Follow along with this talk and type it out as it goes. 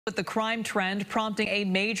With the crime trend prompting a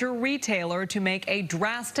major retailer to make a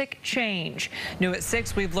drastic change. New at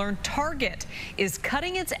 6, we've learned Target is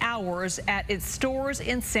cutting its hours at its stores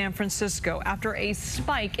in San Francisco after a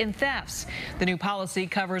spike in thefts. The new policy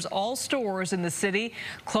covers all stores in the city.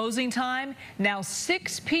 Closing time now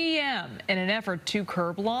 6 p.m. in an effort to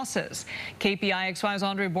curb losses. KPIX5's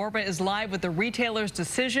Andria Borba is live with the retailer's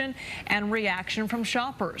decision and reaction from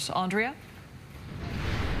shoppers. Andria?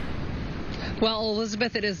 Well,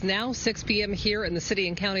 Elizabeth, it is now 6 p.m. here in the city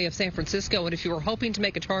and county of San Francisco, and if you were hoping to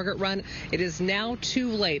make a Target run, it is now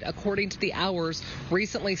too late, according to the hours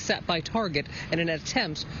recently set by Target in an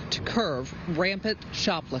attempt to curb rampant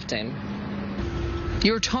shoplifting.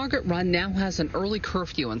 Your Target run now has an early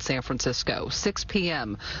curfew in San Francisco, 6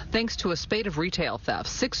 p.m. Thanks to a spate of retail thefts,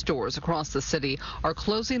 6 stores across the city are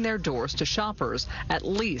closing their doors to shoppers at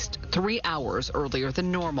least 3 hours earlier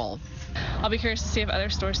than normal. I'll be curious to see if other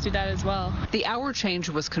stores do that as well. The hour change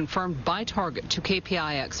was confirmed by Target to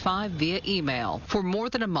KPIX5 via email. For more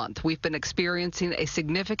than a month, we've been experiencing a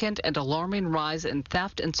significant and alarming rise in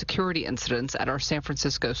theft and security incidents at our San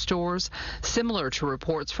Francisco stores, similar to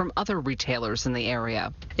reports from other retailers in the area.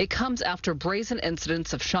 It comes after brazen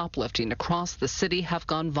incidents of shoplifting across the city have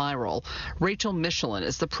gone viral. Rachel Michelin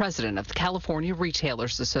is the president of the California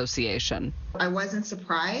Retailers Association. I wasn't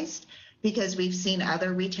surprised because we've seen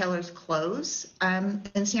other retailers close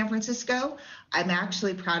in San Francisco. I'm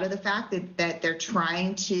actually proud of the fact that they're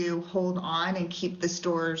trying to hold on and keep the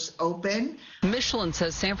stores open. Michelin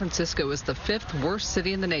says San Francisco is the 5th worst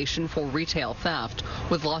city in the nation for retail theft,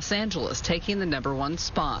 with Los Angeles taking the #1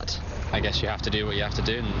 spot. I guess you have to do what you have to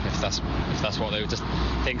do, and if that's what they just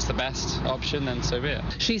think's the best option, then so be it.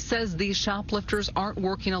 She says these shoplifters aren't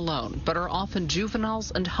working alone, but are often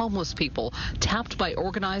juveniles and homeless people tapped by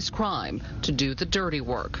organized crime to do the dirty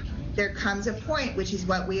work. There comes a point, which is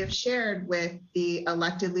what we have shared with the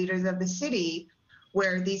elected leaders of the city,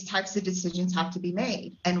 where these types of decisions have to be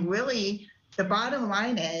made. And really, the bottom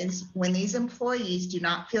line is when these employees do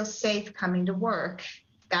not feel safe coming to work,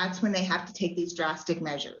 that's when they have to take these drastic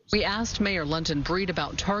measures. We asked Mayor London Breed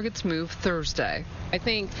about Target's move Thursday. I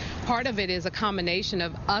think part of it is a combination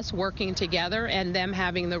of us working together and them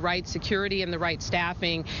having the right security and the right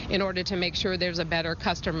staffing in order to make sure there's a better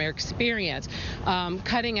customer experience.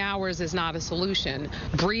 Cutting hours is not a solution.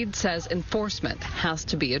 Breed says enforcement has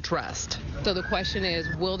to be addressed. So the question is,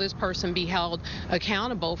 will this person be held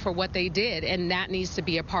accountable for what they did? And that needs to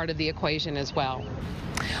be a part of the equation as well.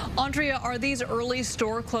 Andria, are these early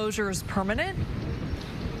store closures permanent?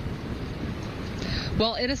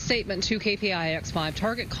 Well, in a statement to KPIX5,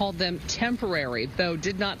 Target called them temporary, though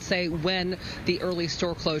did not say when the early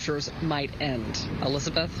store closures might end.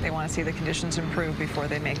 Elizabeth? They want to see the conditions improve before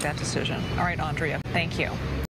they make that decision. All right, Andria, thank you.